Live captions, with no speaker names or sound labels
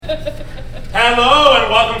Hello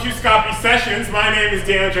and welcome to Scapi Sessions. My name is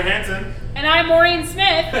Dan Johansson. And I'm Maureen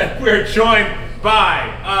Smith. We're joined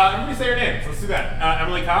by, everybody say your names. Let's do that.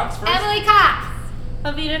 Emily Cox first. Emily Cox.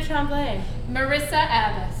 Avita Tremblay. Marissa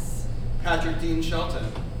Abbas. Patrick Dean Shelton.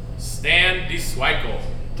 Stan DeSwikel.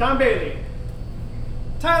 Tom Bailey.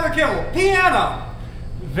 Tyler Kill, piano.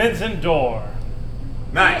 Vincent Dorr.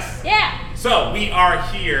 Nice. Yeah. So we are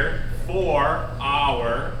here for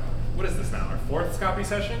our, what is this now? Our fourth Scapi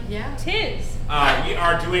session? Yeah. Tis. We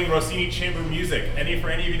are doing Rossini Chamber music. For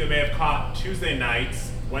any of you that may have caught Tuesday night's,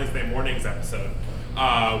 Wednesday morning's episode,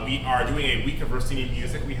 we are doing a week of Rossini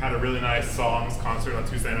music. We had a really nice songs concert on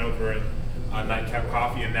Tuesday night over at Nightcap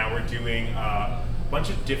Coffee, and now we're doing a bunch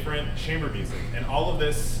of different chamber music. And all of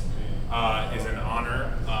this is in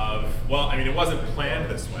honor of, well, I mean, it wasn't planned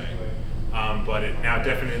this way, but it now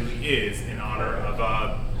definitely is in honor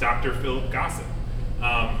of Dr. Philip Gossett,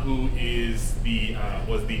 who is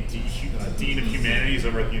was the Dean of Humanities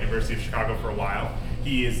over at the University of Chicago for a while.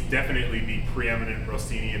 He is definitely the preeminent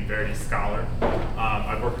Rossini and Verdi scholar.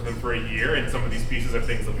 I've worked with him for a year, and some of these pieces are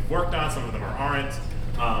things that we've worked on, some of them aren't.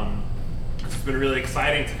 It's been really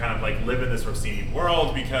exciting to kind of like live in this Rossini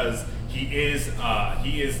world because he is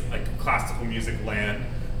like classical music land,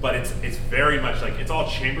 but it's very much like, it's all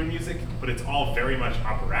chamber music, but it's all very much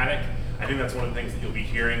operatic. I think that's one of the things that you'll be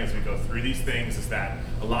hearing as we go through these things, is that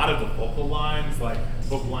a lot of the vocal lines, like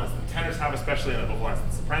vocal lines that the tenors have especially, and the vocal lines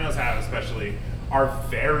that the sopranos have especially, are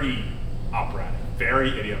very operatic,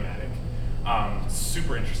 very idiomatic,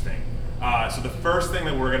 super interesting. So the first thing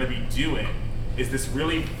that we're going to be doing is this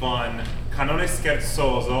really fun canone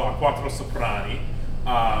scherzoso a quattro soprani,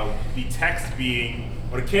 the text being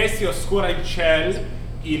Orchestra oscura il ciel,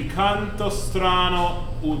 il canto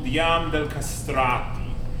strano udiam del castrati,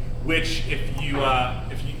 which if you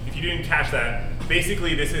didn't catch that,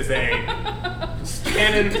 basically this is a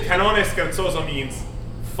canone scherzoso means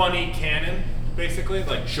funny canon, basically,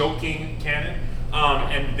 like joking canon.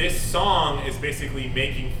 And this song is basically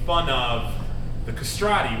making fun of the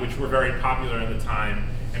castrati, which were very popular in the time.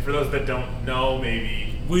 And for those that don't know,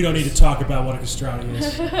 maybe we don't need to talk about what a castrati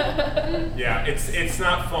is. Yeah, it's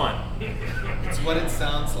not fun. It's what it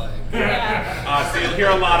sounds like. Yeah. So you'll hear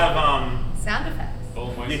a lot of Sound effects.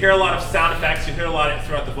 you hear a lot of sound effects. You hear a lot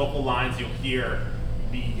throughout the vocal lines. You'll hear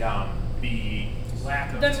the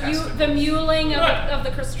lack of the mewling of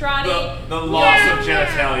the castrati. the loss of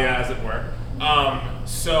genitalia, as it were.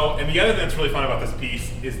 So, and the other thing that's really fun about this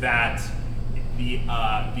piece is that the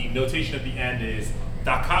notation at the end is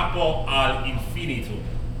da capo al infinito,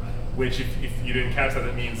 which if you didn't catch that,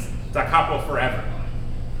 that means da capo forever.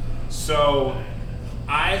 So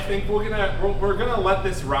I think we're gonna let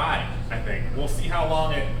this ride. I think we'll see how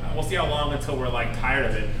long until we're like tired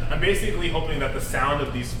of it. I'm basically hoping that the sound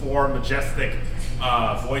of these four majestic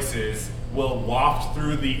voices will waft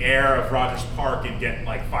through the air of Rogers Park and get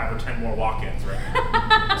like 5 or 10 more walk-ins,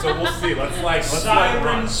 right? So we'll see. Let's let it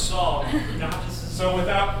run. Song. So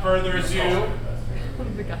without further ado,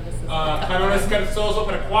 canone scherzoso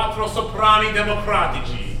per quattro soprani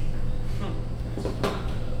democratici.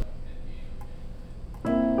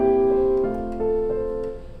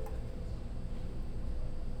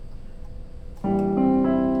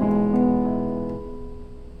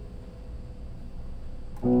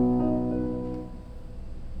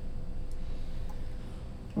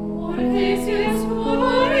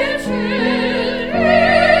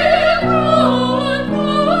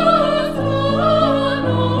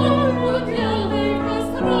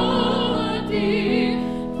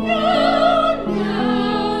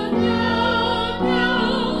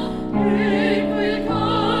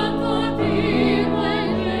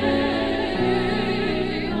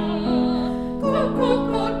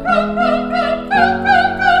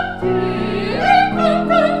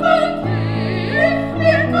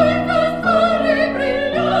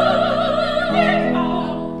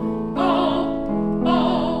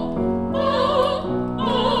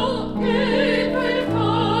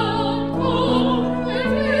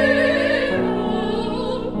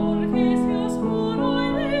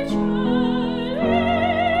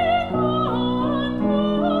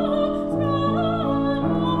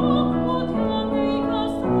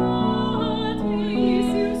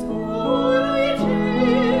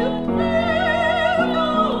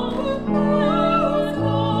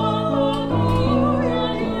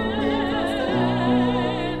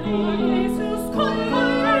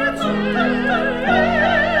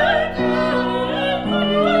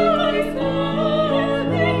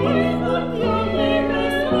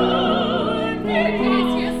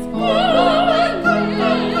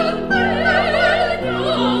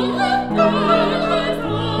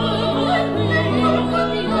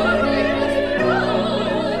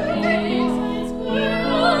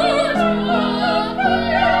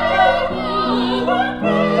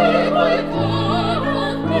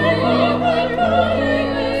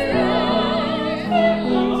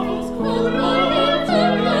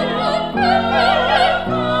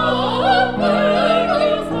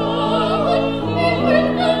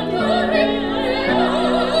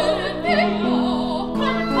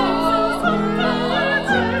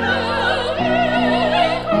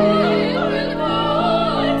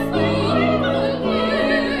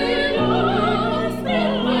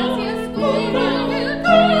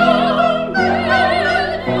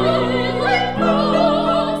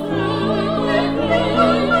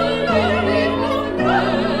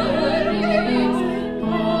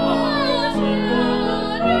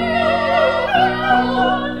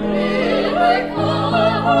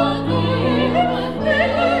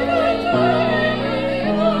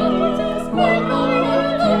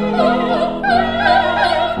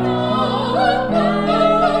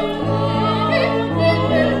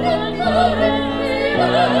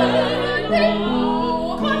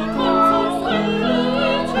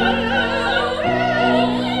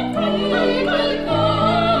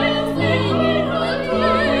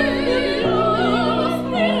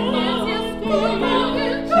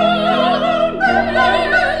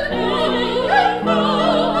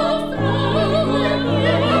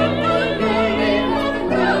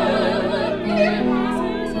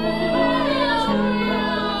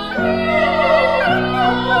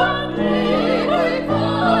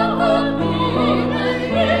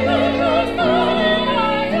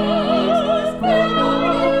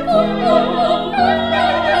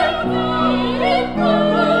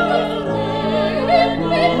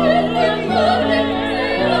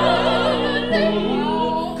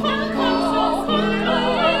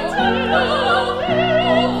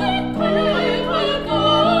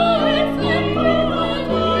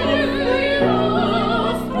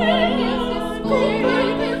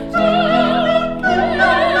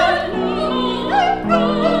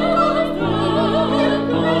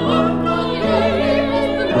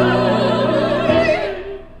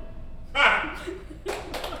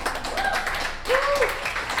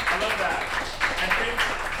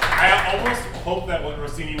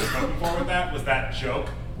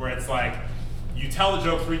 the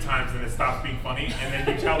joke 3 times and it stops being funny, and then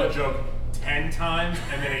you tell the joke 10 times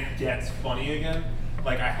and then it gets funny again.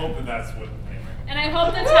 Like, I hope that that's what, anyway. And I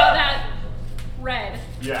hope that's how that read.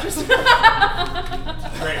 Yeah.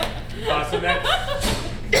 Great. So next,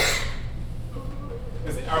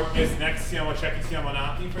 is next Siamo Cecchi, Siamo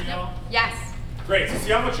Nati for y'all? Yes. Great, so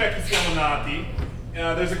Siamo Cecchi, Siamo Nati.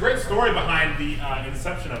 There's a great story behind the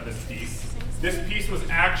inception of this piece. This piece was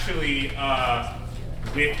actually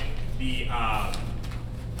with the,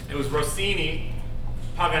 it was Rossini,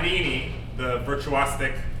 Paganini, the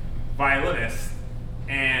virtuosic violinist,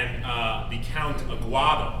 and the Count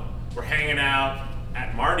Aguado were hanging out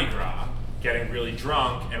at Mardi Gras, getting really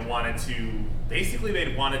drunk, and wanted to, basically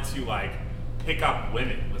they wanted to like pick up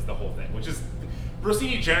women was the whole thing, which is,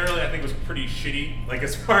 Rossini generally I think was pretty shitty, like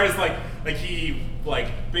as far as like he,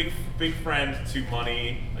 like big friend to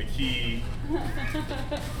money, like he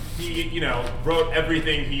you know, wrote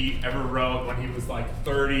everything he ever wrote when he was like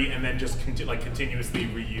 30 and then just continuously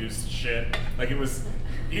reused shit, like he was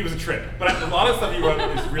a trip, but a lot of stuff he wrote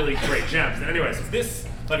is really great gems. And anyways, so this,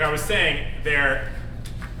 like I was saying, they're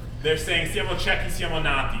saying siamo ciechi, siamo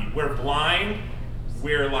nati, we're blind,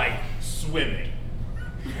 we're like swimming.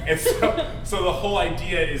 And so the whole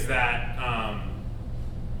idea is that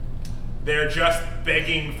they're just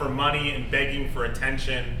begging for money and begging for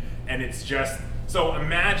attention, and it's just, so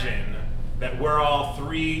imagine that we're all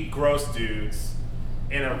 3 gross dudes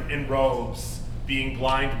in robes, being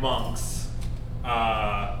blind monks,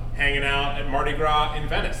 hanging out at Mardi Gras in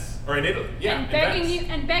Venice, or in Italy, yeah, And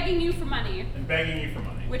begging you for money. And begging you for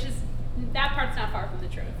money. Which is, that part's not far from the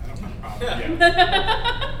truth.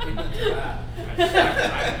 Yeah.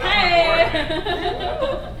 Hey!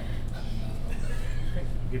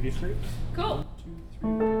 I'll give you 3. Cool.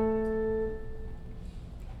 1,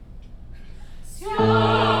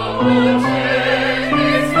 2, 3.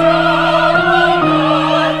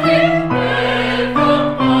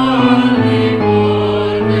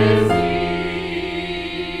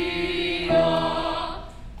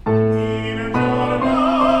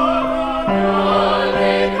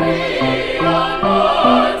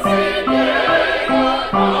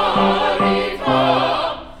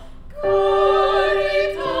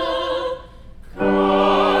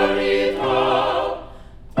 Carità,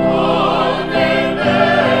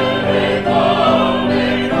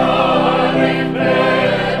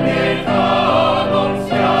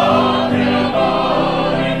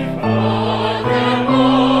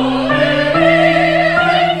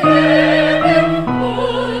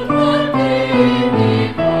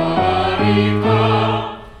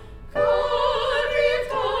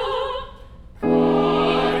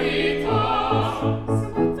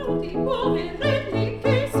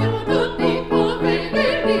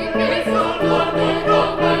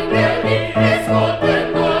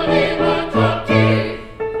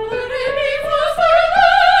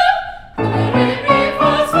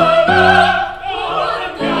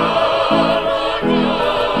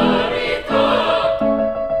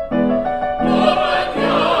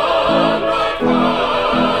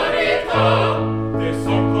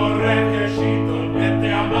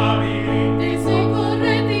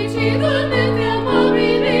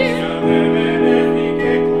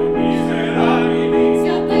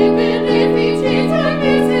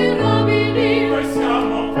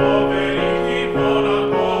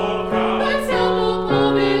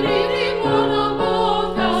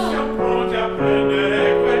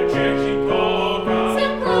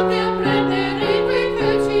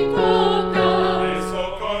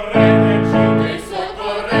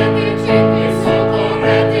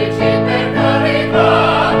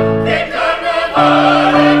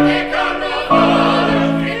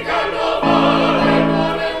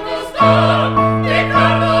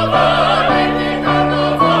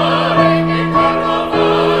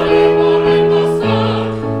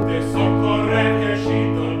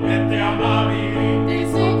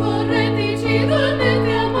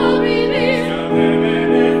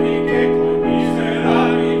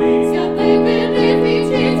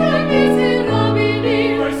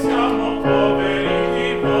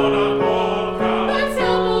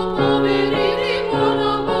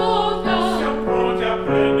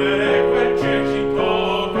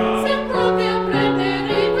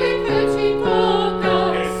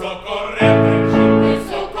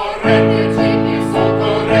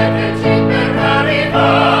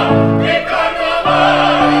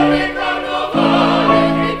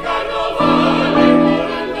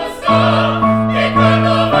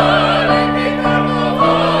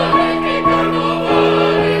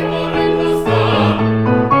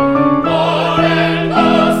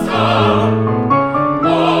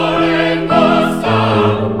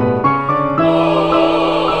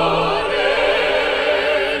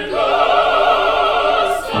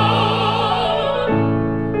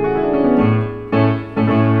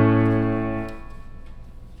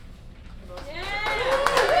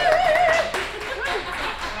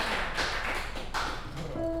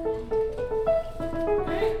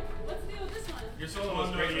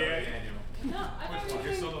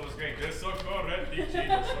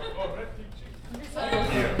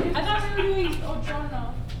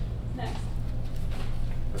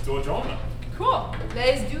 Buongiorno. Cool.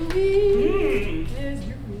 Let's do it.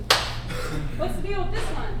 What's the deal with this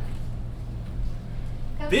one?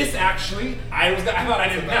 This actually, I thought I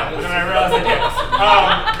didn't know, and then I realized I did.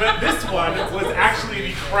 But this one was actually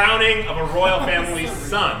the crowning of a royal family's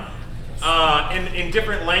son. In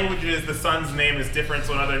different languages, the son's name is different.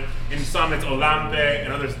 So in some it's Olimpo,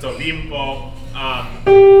 in others it's Olimpo.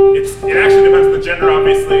 It actually depends on the gender,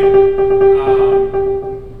 obviously.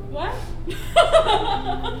 What?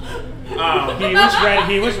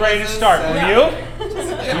 He was ready to start. Were you?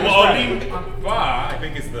 Olimpa, I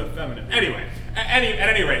think, is the feminine. Anyway, at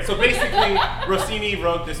any rate, so basically, Rossini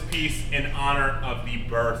wrote this piece in honor of the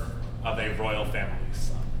birth of a royal family's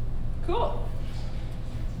son. Cool.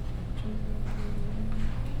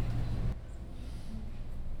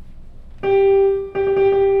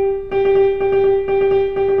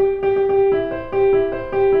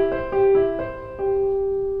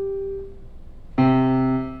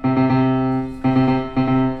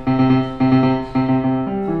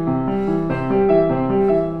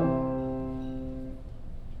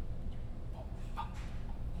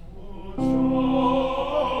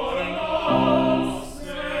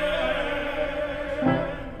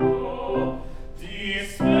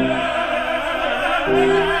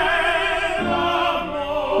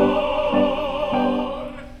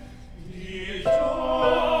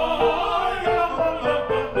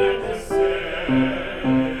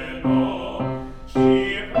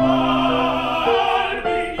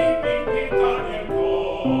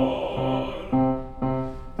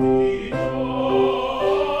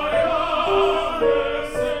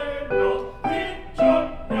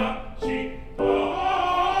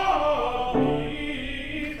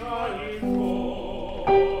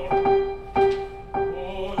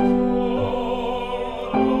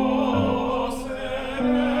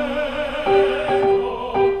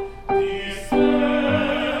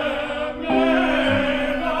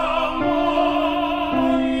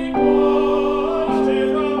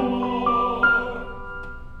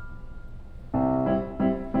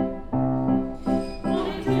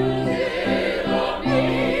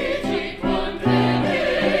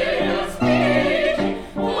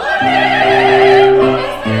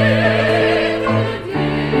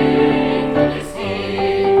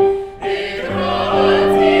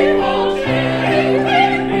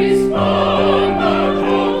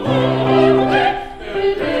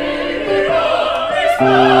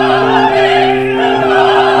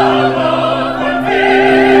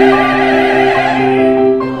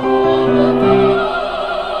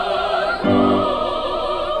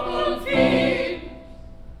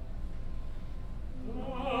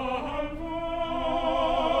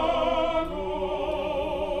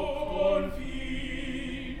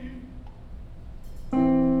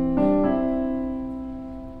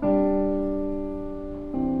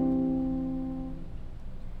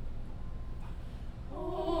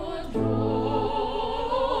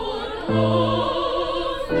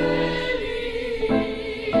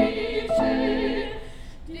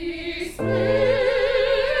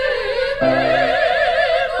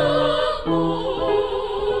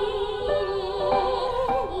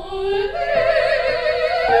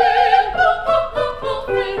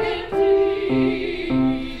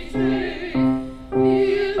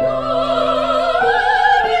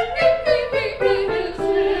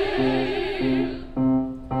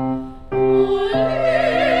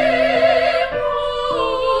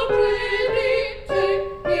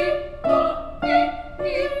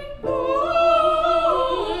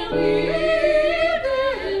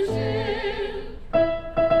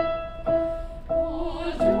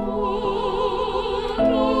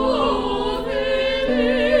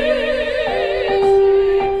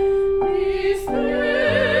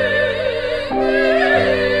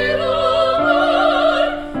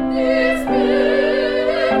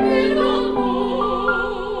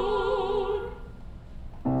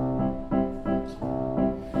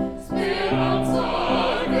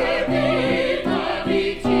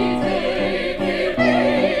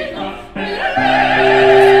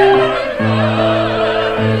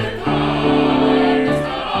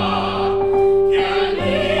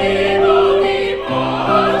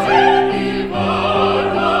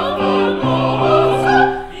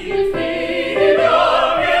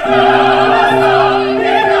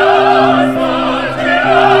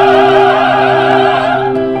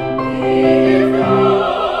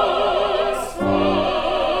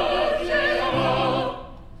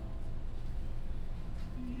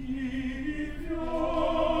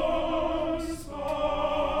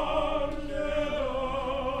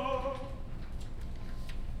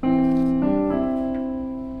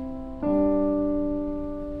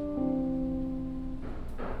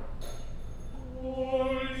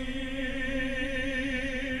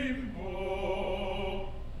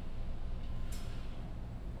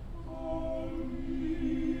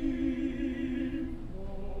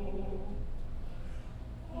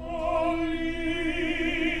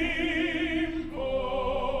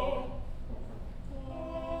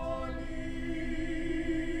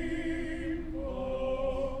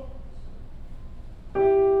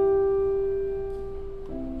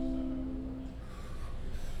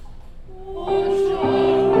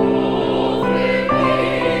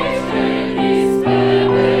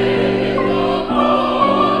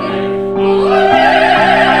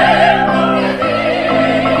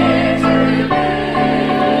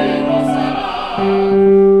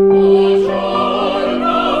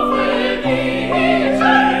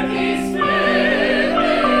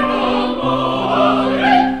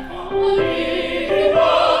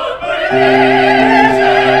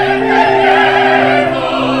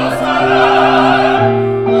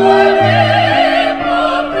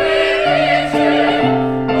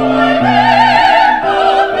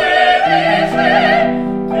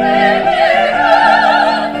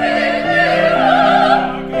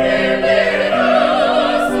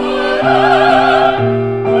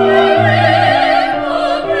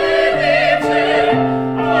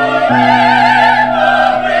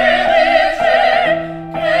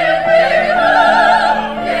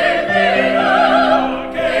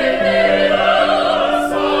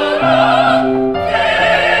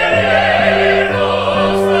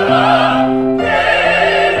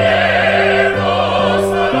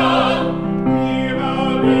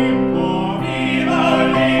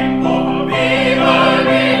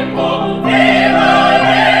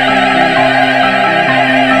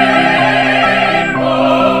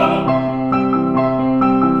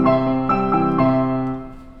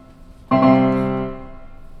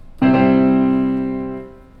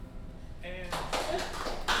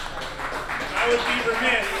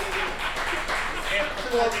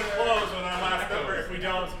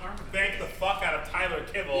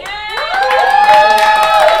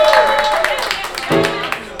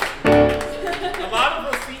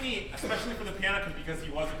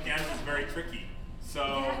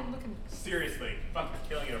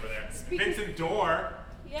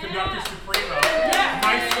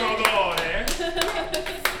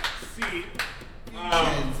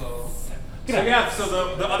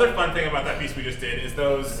 So the other fun thing about that piece we just did is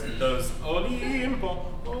those Olimpo,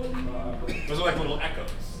 those are like little echoes.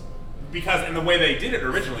 Because, and the way they did it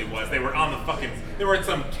originally was they were they were at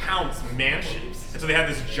some count's mansion. And so they had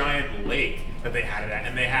this giant lake that they had it at,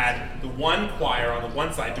 and they had the one choir on the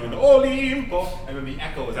one side doing the Olimpo, and then the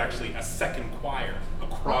echo was actually a second choir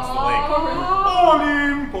across the lake.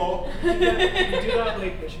 Olimpo! You do that on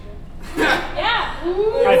Lake Michigan? Yeah.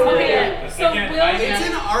 Ooh, okay. So Again, will It's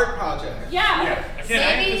an art project. Yeah. Again, I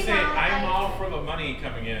have to say, not I'm like- all for the money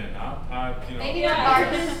coming in. Maybe not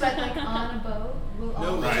artists, but like on a boat. We'll No,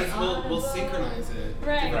 all we'll be just on a we'll boat. synchronize it.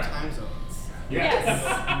 Right. Different Right. time zones. Yes.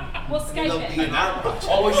 We'll It'll Skype be it. an art project.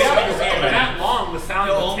 Oh, yeah, because for that long, the sound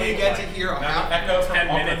You'll will only take get to like hear a half. Echo from 10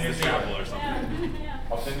 Auckland, minutes New to travel Zealand. or something. Yeah.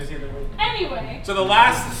 Anyway. So the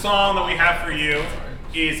last song that we have for you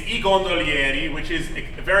is I Gondolieri, which is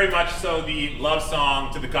very much so the love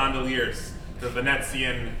song to the Gondoliers, the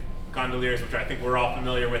Venetian Gondoliers, which I think we're all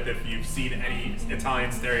familiar with if you've seen any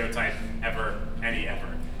Italian stereotype ever.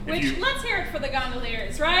 Which, let's hear it for the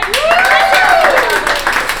Gondoliers, right?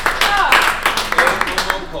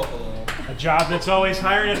 A job that's always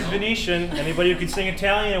hired at Venetian. Anybody who can sing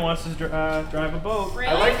Italian and wants to drive a boat. Really?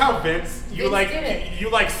 I like how Vince, you Vince did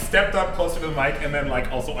it. stepped up closer to the mic and then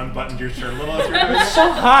also unbuttoned your shirt a little as you were doing it. It's so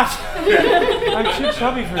hot. I'm too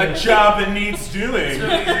chubby for A this. job that needs doing.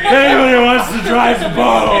 Anybody who wants to drive a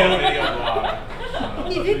boat.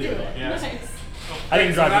 He did do it. Yes. Nice. I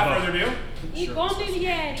didn't drive Without the boat. further ado, I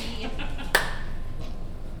Gondolieri.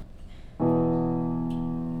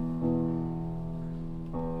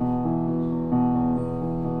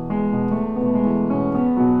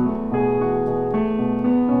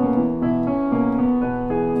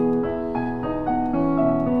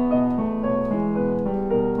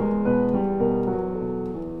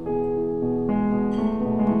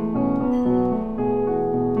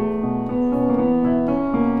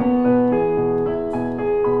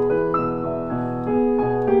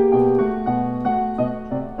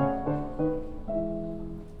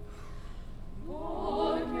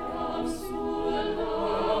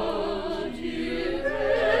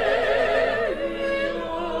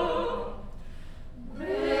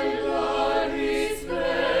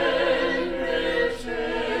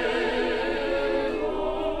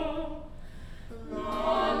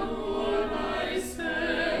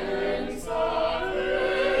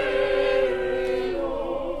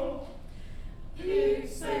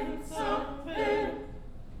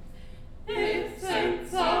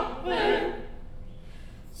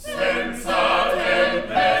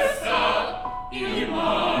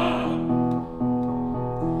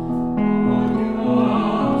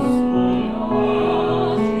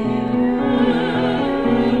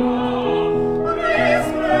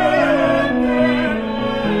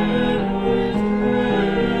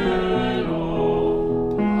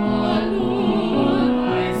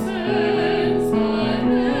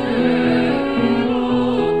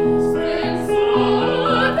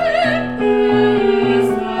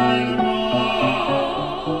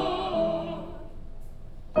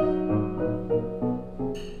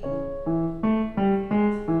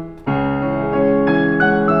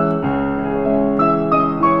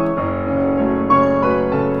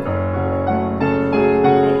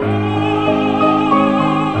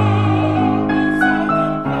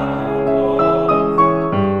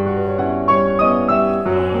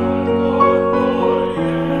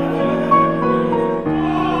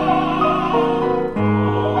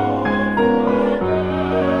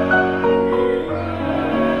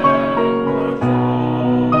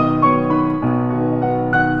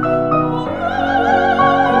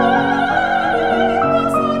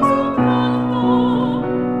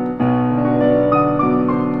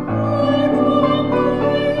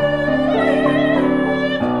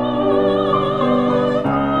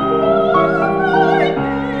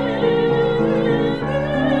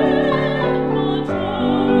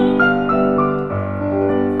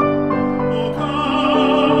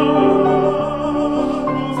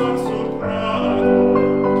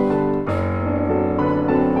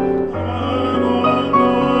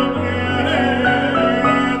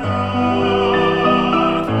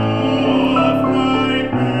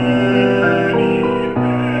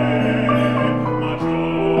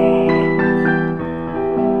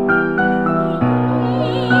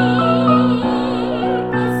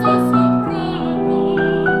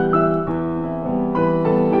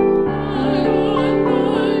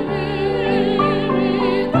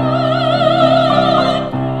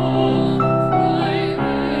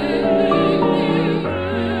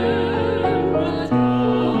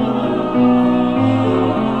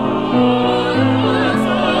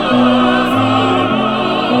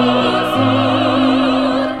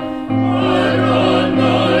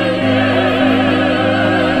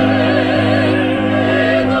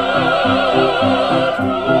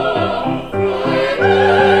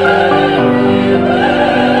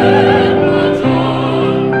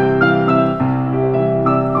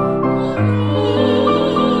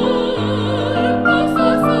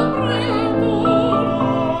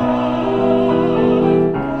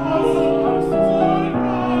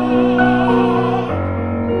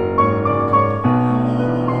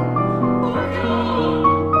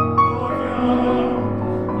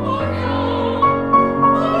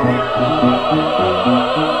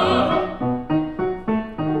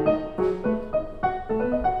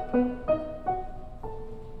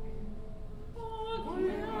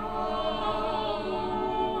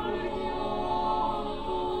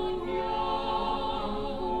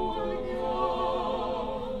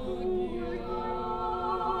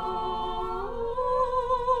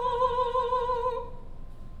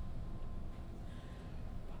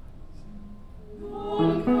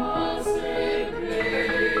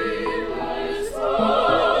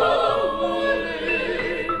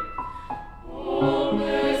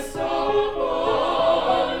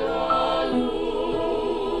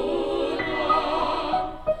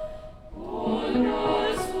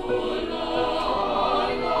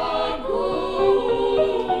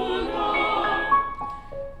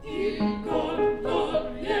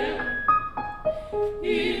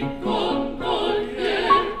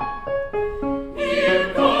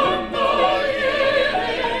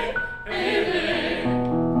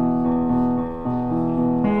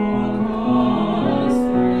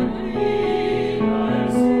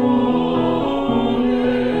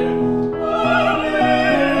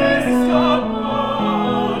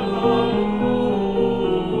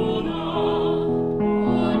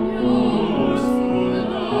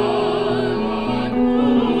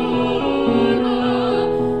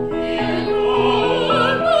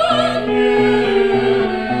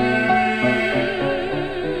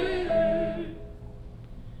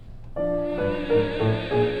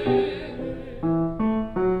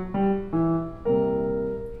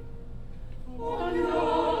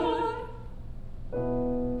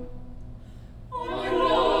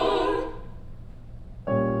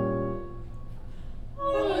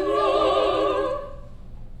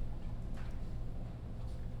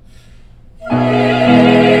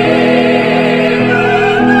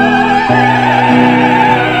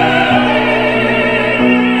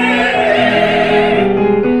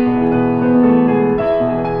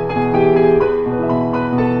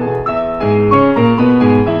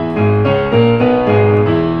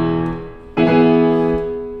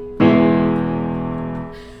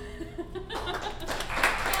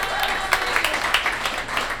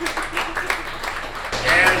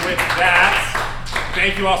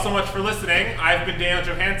 Thank you all so much for listening. I've been Daniel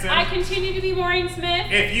Johansson. I continue to be Maureen Smith.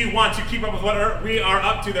 If you want to keep up with what we are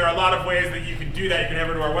up to, there are a lot of ways that you can do that. You can head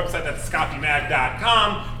over to our website, that's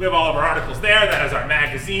scapimag.com. We have all of our articles there. That is our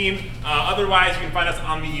magazine. Otherwise, you can find us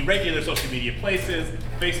on the regular social media places.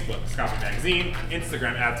 Facebook, Scapi Magazine.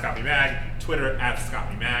 Instagram, @ScapiMag. Twitter,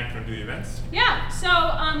 @ScapiMag. You want to do the events? Yeah, so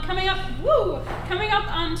coming up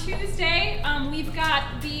on Tuesday, we've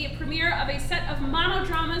got the premiere of a set of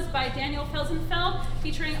monodramas by Daniel Felsenfeld,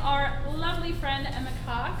 featuring our lovely friend Emma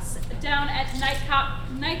Cox, down at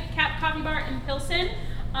Nightcap Coffee Bar in Pilsen.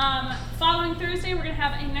 Following Thursday, we're going to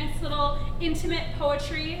have a nice little intimate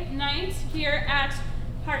poetry night here at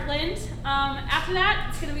Heartland. After that,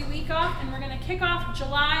 it's going to be week off, and we're going to kick off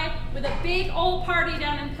July with a big old party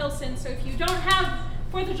down in Pilsen. So if you don't have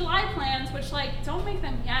 4th of July plans, which, don't make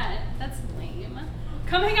them yet. That's lame.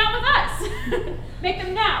 Come hang out with us. Make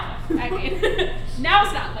them now. I mean,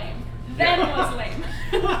 now's not lame. Then was lame.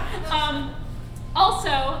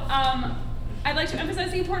 I'd like to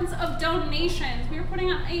emphasize the importance of donations. We are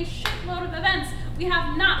putting on a shitload of events. We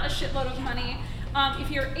have not a shitload of money.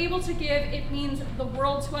 If you're able to give, it means the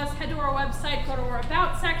world to us. Head to our website, go to our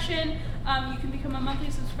About section. You can become a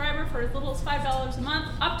monthly subscriber for as little as $5 a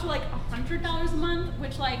month, up to $100 a month,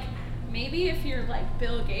 which maybe if you're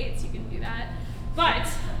Bill Gates, you can do that. But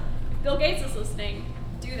if Bill Gates is listening,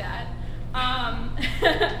 do that.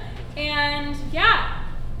 And yeah,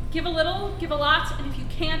 give a little, give a lot, and if you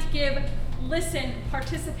can't give, listen,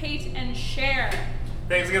 participate, and share.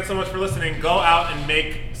 Thanks again so much for listening. Go out and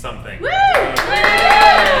make something. Woo!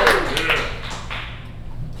 Woo!